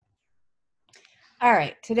All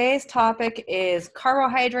right, today's topic is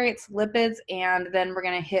carbohydrates, lipids, and then we're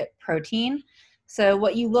going to hit protein. So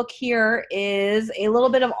what you look here is a little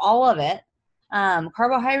bit of all of it.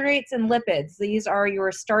 Carbohydrates and lipids, these are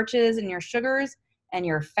your starches and your sugars and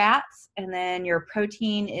your fats, and then your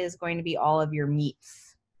protein is going to be all of your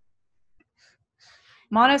meats.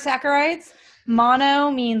 Monosaccharides,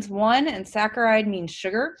 mono means one and saccharide means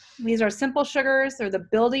sugar. These are simple sugars. They're the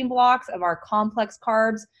building blocks of our complex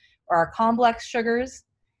carbs or our complex sugars.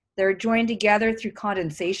 They're joined together through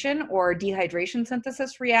condensation or dehydration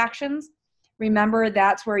synthesis reactions. Remember,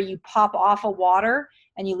 that's where you pop off of water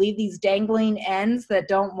and you leave these dangling ends that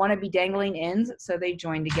don't want to be dangling ends, so they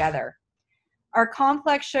join together. Our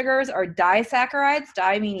complex sugars are disaccharides,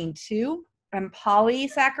 di meaning two, and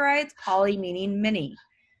polysaccharides, poly meaning many.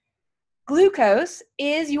 Glucose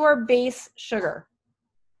is your base sugar.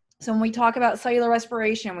 So when we talk about cellular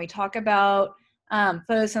respiration, we talk about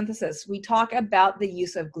photosynthesis, we talk about the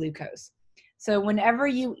use of glucose. So whenever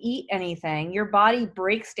you eat anything, your body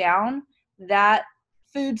breaks down that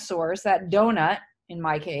food source, that donut in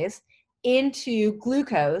my case, into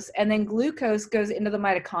glucose, and then glucose goes into the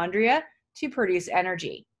mitochondria to produce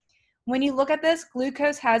energy. When you look at this,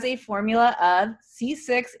 glucose has a formula of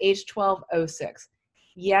C6H12O6.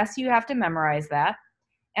 Yes, you have to memorize that.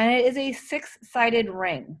 And it is a six-sided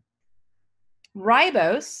ring.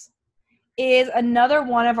 Ribose is another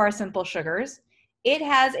one of our simple sugars. It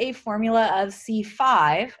has a formula of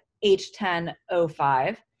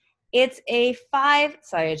C5H10O5. It's a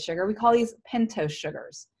five-sided sugar. We call these pentose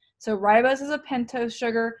sugars. So ribose is a pentose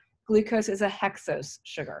sugar. Glucose is a hexose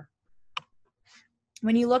sugar.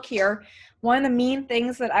 When you look here, one of the main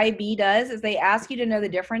things that IB does is they ask you to know the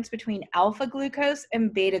difference between alpha glucose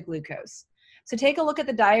and beta glucose. So take a look at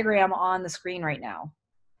the diagram on the screen right now.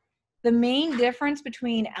 The main difference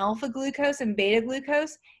between alpha glucose and beta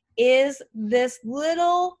glucose is this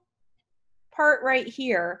little part right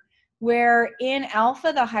here, where in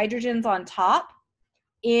alpha, the hydrogen's on top.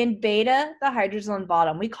 In beta, the hydrogen's on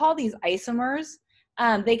bottom. We call these isomers.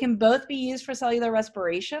 They can both be used for cellular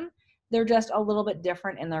respiration. They're just a little bit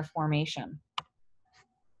different in their formation.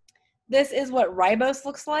 This is what ribose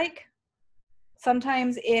looks like.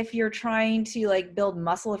 Sometimes if you're trying to build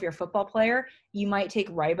muscle, if you're a football player, you might take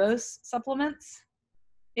ribose supplements.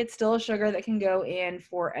 It's still a sugar that can go in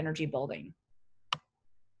for energy building.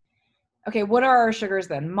 Okay, what are our sugars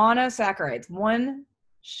then? Monosaccharides, one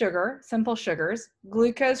sugar, simple sugars,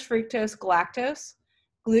 glucose, fructose, galactose.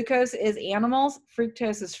 Glucose is animals,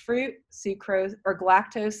 fructose is fruit, sucrose or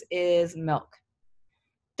galactose is milk.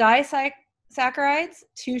 Disaccharides,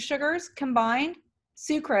 two sugars combined.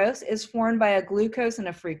 Sucrose is formed by a glucose and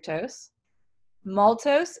a fructose.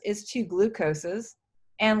 Maltose is two glucoses.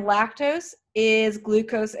 And lactose is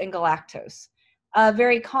glucose and galactose. A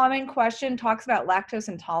very common question talks about lactose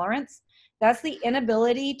intolerance. That's the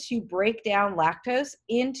inability to break down lactose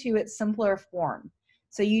into its simpler form.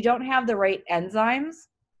 So you don't have the right enzymes.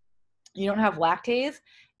 You don't have lactase.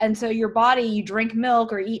 And so your body, you drink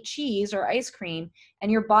milk or eat cheese or ice cream,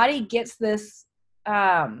 and your body gets this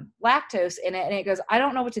lactose in it, and it goes, I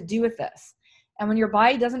don't know what to do with this. And when your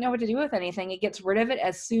body doesn't know what to do with anything, it gets rid of it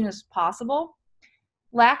as soon as possible.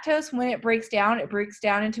 Lactose, when it breaks down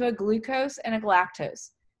into a glucose and a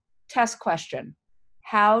galactose. Test question.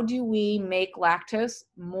 How do we make lactose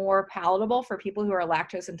more palatable for people who are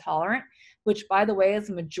lactose intolerant, which, by the way, is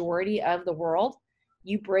the majority of the world?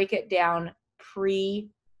 You break it down,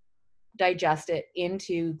 digest it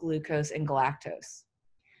into glucose and galactose.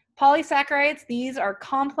 Polysaccharides, these are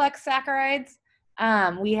complex saccharides.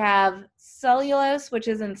 We have cellulose, which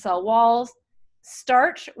is in cell walls.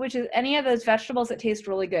 Starch, which is any of those vegetables that taste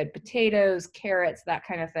really good, potatoes, carrots, that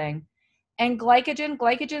kind of thing. And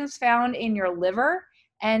glycogen is found in your liver.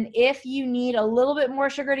 And if you need a little bit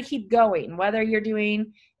more sugar to keep going, whether you're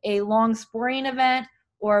doing a long sporting event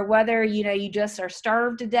or whether you just are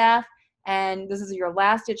starved to death and this is your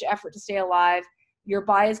last-ditch effort to stay alive, your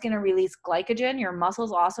body is going to release glycogen. Your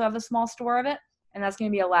muscles also have a small store of it, and that's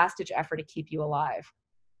going to be a last-ditch effort to keep you alive.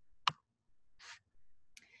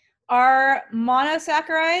 Our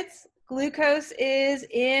monosaccharides, glucose is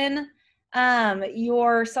in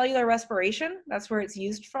your cellular respiration. That's where it's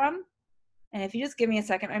used from. And if you just give me a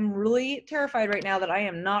second, I'm really terrified right now that I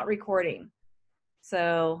am not recording.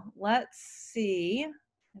 So let's see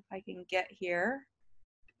if I can get here.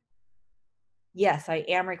 Yes, I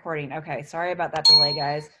am recording. Okay, sorry about that delay,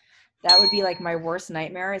 guys. That would be my worst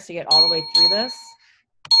nightmare, is to get all the way through this.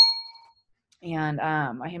 And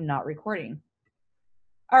I am not recording.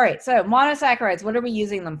 All right, so monosaccharides, what are we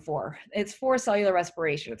using them for? It's for cellular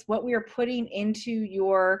respiration. It's what we are putting into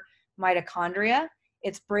your mitochondria.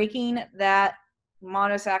 It's breaking that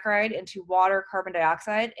monosaccharide into water, carbon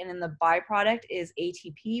dioxide, and then the byproduct is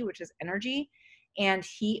ATP, which is energy, and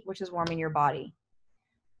heat, which is warming your body.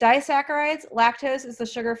 Disaccharides, lactose is the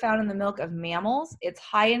sugar found in the milk of mammals. It's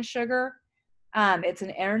high in sugar. It's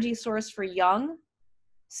an energy source for young.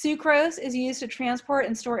 Sucrose is used to transport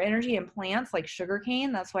and store energy in plants like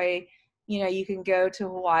sugarcane. That's why, you can go to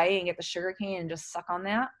Hawaii and get the sugarcane and just suck on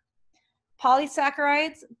that.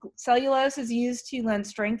 Polysaccharides, cellulose is used to lend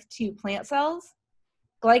strength to plant cells.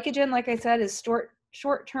 Glycogen, like I said, is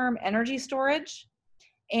short-term energy storage.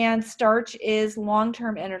 And starch is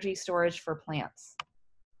long-term energy storage for plants.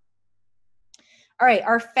 All right,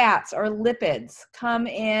 our fats, our lipids, come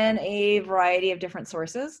in a variety of different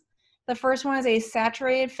sources. The first one is a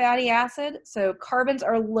saturated fatty acid. So carbons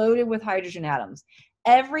are loaded with hydrogen atoms.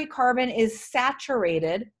 Every carbon is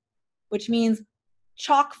saturated, which means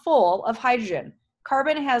chock full of hydrogen.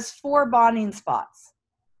 Carbon has 4 bonding spots,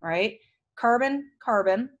 right? Carbon,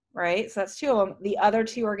 carbon, right? So that's 2 of them. The other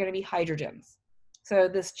 2 are going to be hydrogens. So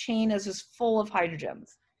this chain is just full of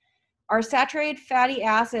hydrogens. Our saturated fatty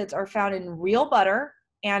acids are found in real butter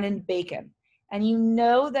and in bacon. And you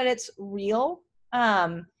know that it's real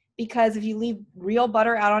because if you leave real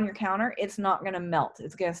butter out on your counter, it's not going to melt.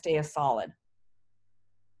 It's going to stay a solid.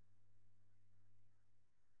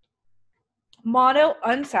 Mono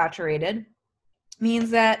unsaturated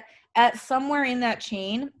means that at somewhere in that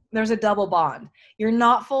chain, there's a double bond. You're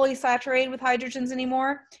not fully saturated with hydrogens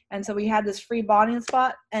anymore. And so we had this free bonding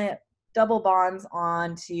spot and it double bonds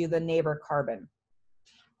onto the neighbor carbon.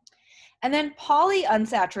 And then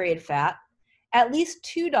polyunsaturated fat, at least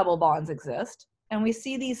 2 double bonds exist. And we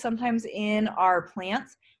see these sometimes in our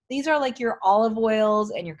plants. These are like your olive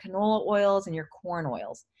oils and your canola oils and your corn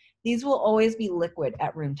oils. These will always be liquid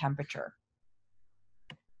at room temperature.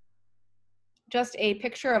 Just a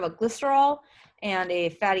picture of a glycerol and a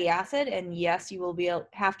fatty acid. And yes, you will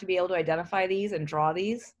have to be able to identify these and draw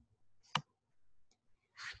these.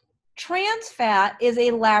 Trans fat is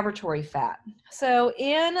a laboratory fat. So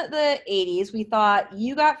in the 80s, we thought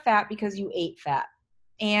you got fat because you ate fat.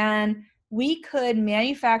 And we could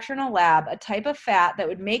manufacture in a lab a type of fat that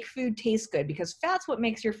would make food taste good because fat's what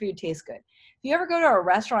makes your food taste good. If you ever go to a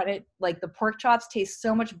restaurant, like the pork chops taste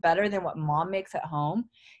so much better than what mom makes at home,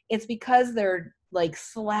 it's because they're like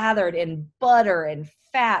slathered in butter and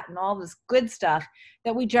fat and all this good stuff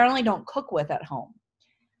that we generally don't cook with at home.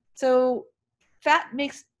 So fat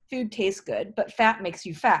makes food taste good, but fat makes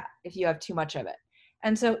you fat if you have too much of it.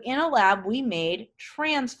 And so in a lab, we made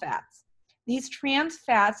trans fats. These trans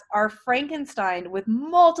fats are Frankensteined with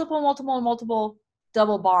multiple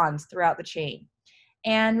double bonds throughout the chain.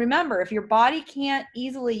 And remember, if your body can't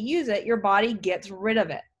easily use it, your body gets rid of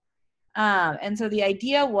it. And so the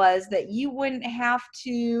idea was that you wouldn't have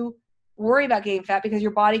to worry about getting fat because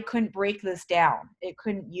your body couldn't break this down. It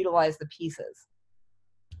couldn't utilize the pieces.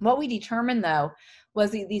 What we determined, though, was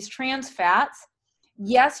these trans fats,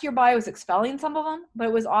 yes, your body was expelling some of them, but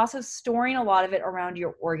it was also storing a lot of it around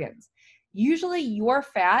your organs. Usually your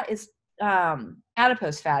fat is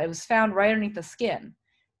adipose fat. It was found right underneath the skin.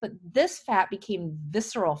 But this fat became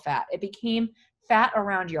visceral fat. It became fat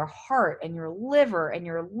around your heart and your liver and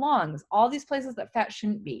your lungs, all these places that fat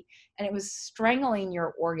shouldn't be. And it was strangling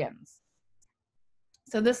your organs.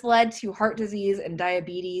 So this led to heart disease and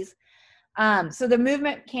diabetes. So the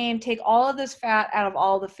movement came, take all of this fat out of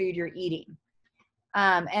all the food you're eating.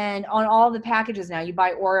 And on all the packages now, you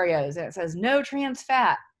buy Oreos and it says no trans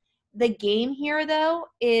fat. The game here, though,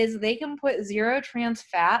 is they can put 0 trans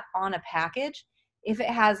fat on a package if it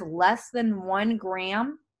has less than 1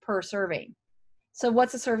 gram per serving. So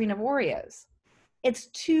what's a serving of Oreos? It's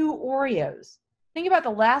 2 Oreos. Think about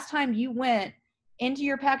the last time you went into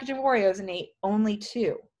your package of Oreos and ate only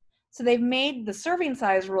 2. So they've made the serving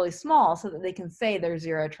size really small so that they can say there's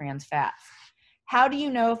 0 trans fats. How do you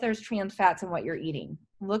know if there's trans fats in what you're eating?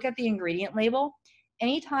 Look at the ingredient label.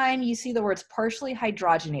 Anytime you see the words partially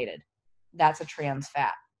hydrogenated, that's a trans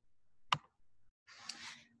fat.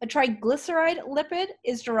 A triglyceride lipid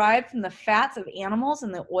is derived from the fats of animals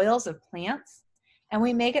and the oils of plants, and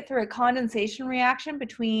we make it through a condensation reaction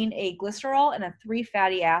between a glycerol and a 3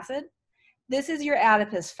 fatty acid. This is your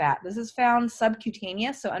adipose fat. This is found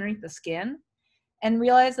subcutaneous, so underneath the skin. And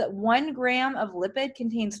realize that 1 gram of lipid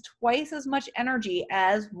contains twice as much energy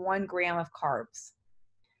as 1 gram of carbs.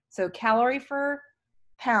 So calorie per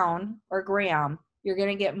pound or gram, you're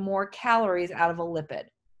going to get more calories out of a lipid.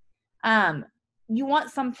 You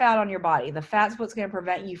want some fat on your body. The fat's what's going to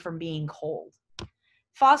prevent you from being cold.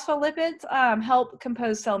 Phospholipids help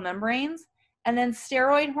compose cell membranes. And then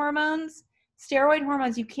steroid hormones. Steroid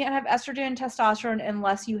hormones, you can't have estrogen and testosterone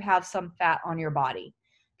unless you have some fat on your body.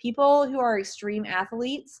 People who are extreme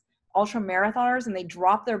athletes, ultra marathoners, and they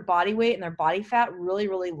drop their body weight and their body fat really,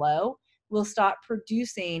 really low, will stop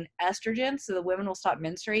producing estrogen. So the women will stop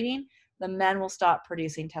menstruating. The men will stop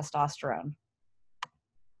producing testosterone.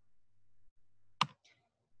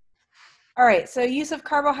 All right, so use of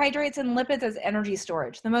carbohydrates and lipids as energy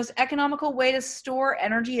storage. The most economical way to store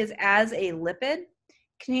energy is as a lipid.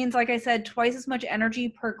 Contains, like I said, twice as much energy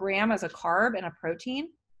per gram as a carb and a protein.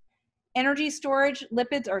 Energy storage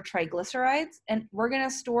lipids are triglycerides, and we're going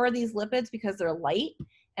to store these lipids because they're light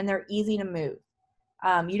and they're easy to move.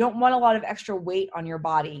 You don't want a lot of extra weight on your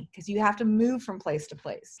body because you have to move from place to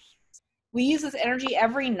place. We use this energy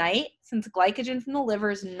every night since glycogen from the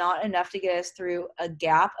liver is not enough to get us through a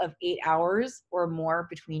gap of 8 hours or more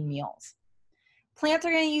between meals. Plants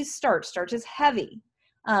are going to use starch. Starch is heavy,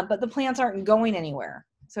 but the plants aren't going anywhere.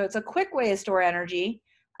 So it's a quick way to store energy.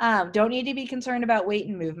 Don't need to be concerned about weight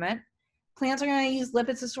and movement. Plants are going to use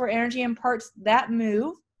lipids to store energy in parts that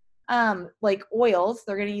move, like oils.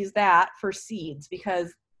 They're going to use that for seeds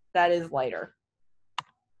because that is lighter.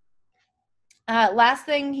 Last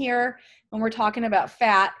thing here when we're talking about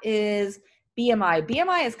fat is BMI.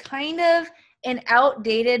 BMI is kind of an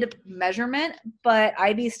outdated measurement, but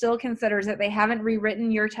IB still considers it. They haven't rewritten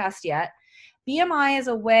your test yet. BMI is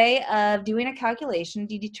a way of doing a calculation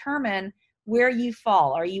to determine where you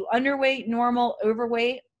fall. Are you underweight, normal,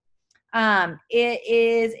 overweight? It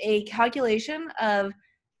is a calculation of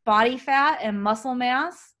body fat and muscle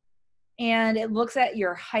mass, and it looks at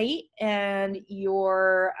your height and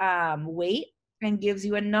your weight and gives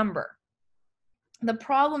you a number. The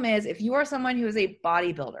problem is if you are someone who is a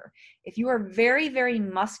bodybuilder, if you are very, very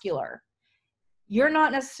muscular, you're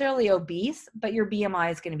not necessarily obese, but your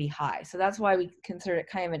BMI is going to be high. So that's why we consider it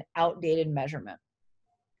kind of an outdated measurement.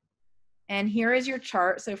 And here is your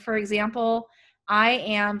chart. So for example, I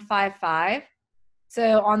am 5'5".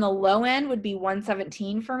 So on the low end would be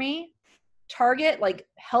 117 for me. Target, like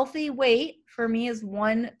healthy weight for me, is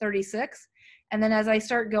 136. And then as I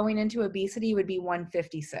start going into obesity would be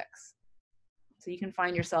 156. So you can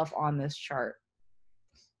find yourself on this chart.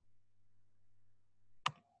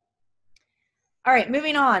 All right,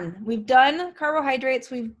 moving on. We've done carbohydrates,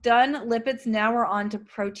 we've done lipids, now we're on to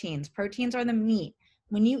proteins. Proteins are the meat.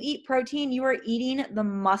 When you eat protein, you are eating the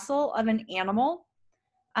muscle of an animal.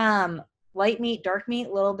 Light meat, dark meat,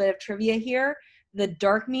 a little bit of trivia here. The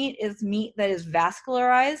dark meat is meat that is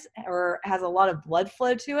vascularized or has a lot of blood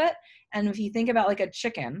flow to it. And if you think about like a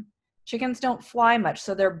chicken, chickens don't fly much,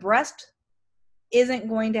 so their breast isn't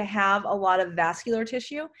going to have a lot of vascular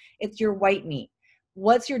tissue. It's your white meat.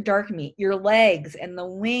 What's your dark meat? Your legs and the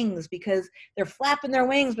wings, because they're flapping their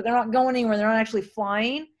wings, but they're not going anywhere. They're not actually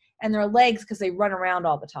flying. And their legs because they run around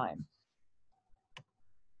all the time.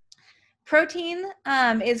 Protein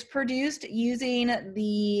is produced using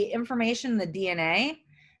the information in the DNA.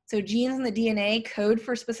 So genes in the DNA code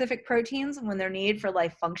for specific proteins when they're needed for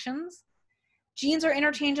life functions. Genes are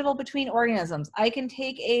interchangeable between organisms. I can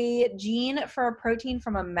take a gene for a protein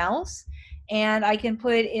from a mouse and I can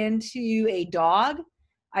put it into a dog.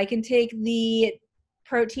 I can take the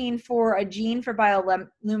protein for a gene for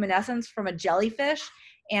bioluminescence from a jellyfish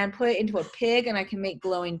and put it into a pig, and I can make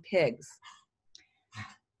glowing pigs.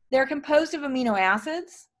 They're composed of amino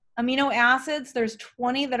acids. Amino acids, there's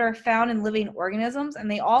 20 that are found in living organisms, and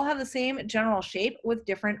they all have the same general shape with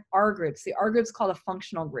different R groups. The R group is called a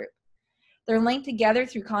functional group. They're linked together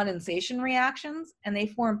through condensation reactions, and they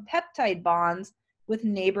form peptide bonds with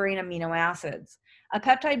neighboring amino acids. A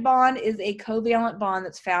peptide bond is a covalent bond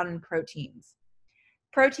that's found in proteins.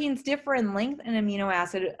 Proteins differ in length and amino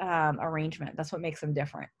acid arrangement. That's what makes them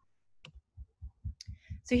different.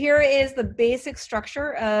 So here is the basic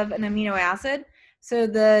structure of an amino acid. So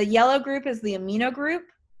the yellow group is the amino group.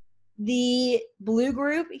 The blue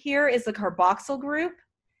group here is the carboxyl group.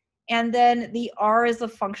 And then the R is the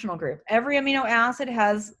functional group. Every amino acid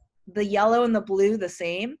has the yellow and the blue the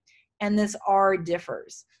same, and this R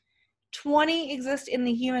differs. 20 exist in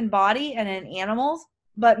the human body and in animals,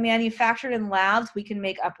 but manufactured in labs, we can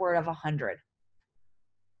make upward of 100.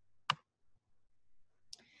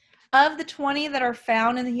 Of the 20 that are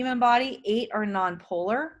found in the human body, 8 are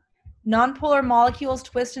nonpolar. Nonpolar molecules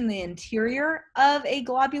twist in the interior of a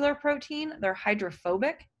globular protein. They're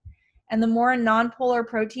hydrophobic. And the more nonpolar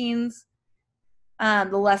proteins, the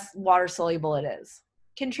less water soluble it is.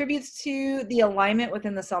 Contributes to the alignment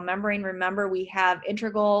within the cell membrane. Remember, we have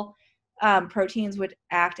integral proteins which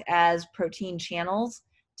act as protein channels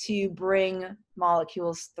to bring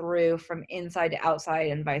molecules through from inside to outside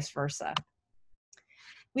and vice versa.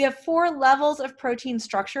 We have 4 levels of protein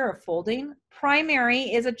structure or folding.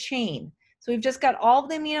 Primary is a chain. So we've just got all of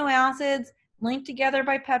the amino acids linked together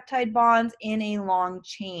by peptide bonds in a long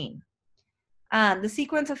chain. The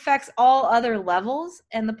sequence affects all other levels,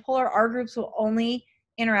 and the polar R groups will only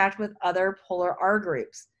interact with other polar R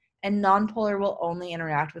groups, and nonpolar will only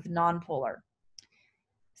interact with nonpolar.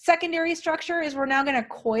 Secondary structure is we're now going to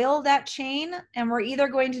coil that chain, and we're either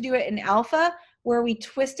going to do it in alpha, where we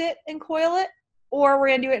twist it and coil it, or we're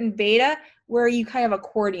going to do it in beta, where you kind of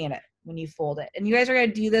accordion it when you fold it. And you guys are going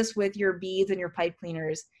to do this with your beads and your pipe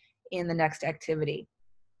cleaners in the next activity.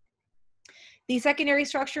 The secondary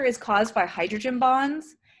structure is caused by hydrogen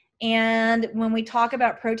bonds. And when we talk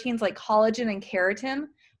about proteins like collagen and keratin,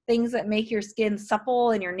 things that make your skin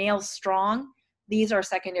supple and your nails strong, these are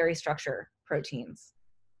secondary structure proteins.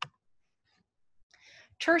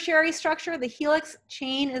 Tertiary structure, the helix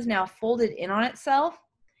chain is now folded in on itself,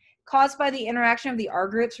 caused by the interaction of the R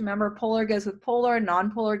groups. Remember, polar goes with polar,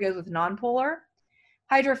 nonpolar goes with nonpolar.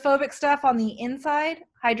 Hydrophobic stuff on the inside,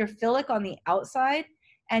 hydrophilic on the outside,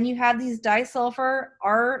 and you have these disulfur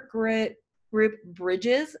R group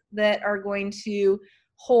bridges that are going to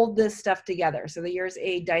hold this stuff together. So there's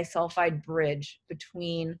a disulfide bridge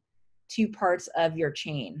between two parts of your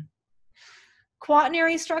chain.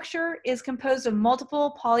 Quaternary structure is composed of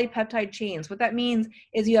multiple polypeptide chains. What that means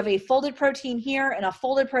is you have a folded protein here and a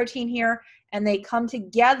folded protein here, and they come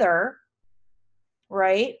together,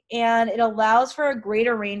 right? And it allows for a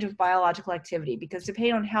greater range of biological activity because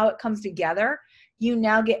depending on how it comes together, you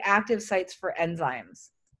now get active sites for enzymes.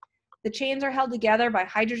 The chains are held together by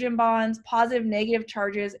hydrogen bonds, positive, negative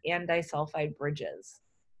charges, and disulfide bridges.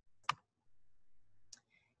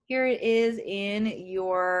 Here it is in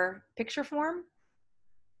your picture form.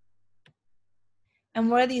 And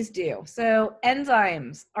what do these do? So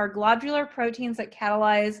enzymes are globular proteins that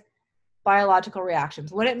catalyze biological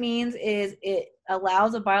reactions. What it means is it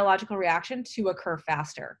allows a biological reaction to occur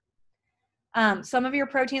faster. Some of your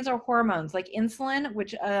proteins are hormones like insulin,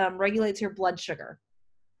 which regulates your blood sugar.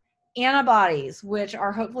 Antibodies, which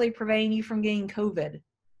are hopefully preventing you from getting COVID.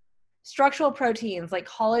 Structural proteins like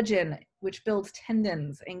collagen, which builds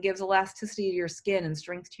tendons and gives elasticity to your skin and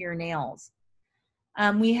strength to your nails.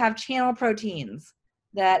 We have channel proteins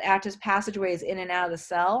that act as passageways in and out of the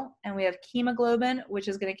cell. And we have hemoglobin, which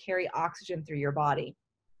is going to carry oxygen through your body.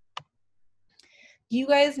 You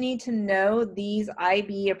guys need to know these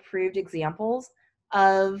IB approved examples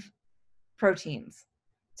of proteins.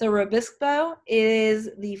 So Ribisco is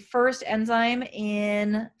the first enzyme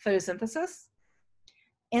in photosynthesis.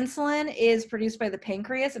 Insulin is produced by the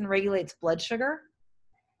pancreas and regulates blood sugar.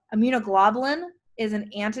 Immunoglobulin is an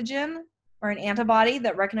antigen or an antibody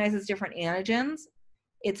that recognizes different antigens.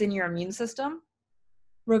 It's in your immune system.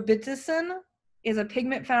 Robitussin is a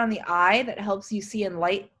pigment found on the eye that helps you see in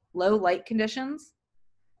low light conditions.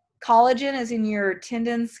 Collagen is in your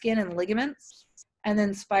tendons, skin, and ligaments. And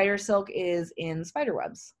then spider silk is in spider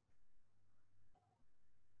webs.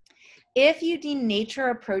 If you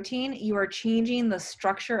denature a protein, you are changing the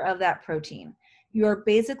structure of that protein. You are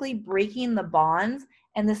basically breaking the bonds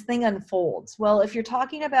and this thing unfolds. Well, if you're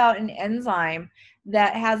talking about an enzyme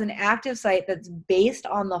that has an active site that's based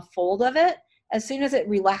on the fold of it, as soon as it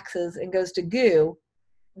relaxes and goes to goo,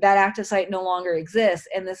 that active site no longer exists,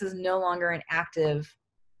 and this is no longer an active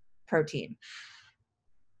protein.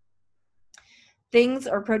 Things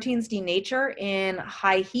or proteins denature in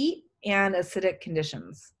high heat and acidic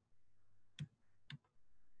conditions.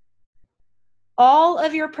 All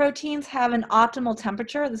of your proteins have an optimal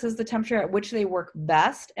temperature. This is the temperature at which they work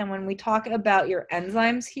best. And when we talk about your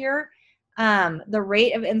enzymes here, the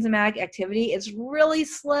rate of enzymatic activity is really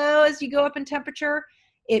slow as you go up in temperature.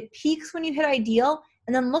 It peaks when you hit ideal,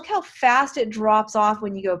 and then look how fast it drops off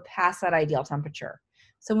when you go past that ideal temperature.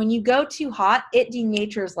 So when you go too hot, it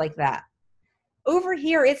denatures like that. Over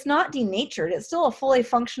here, it's not denatured. It's still a fully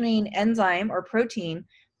functioning enzyme or protein,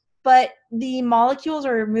 but the molecules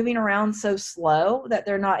are moving around so slow that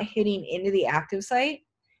they're not hitting into the active site.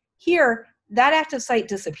 Here, that active site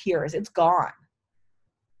disappears. It's gone.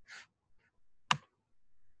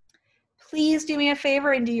 Please do me a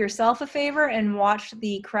favor and do yourself a favor and watch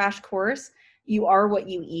the crash course, You Are What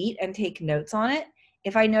You Eat, and take notes on it.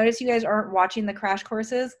 If I notice you guys aren't watching the crash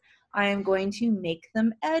courses, I am going to make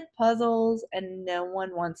them ed puzzles, and no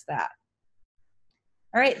one wants that.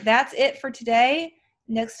 All right, that's it for today.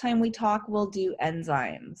 Next time we talk, we'll do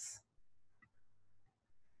enzymes.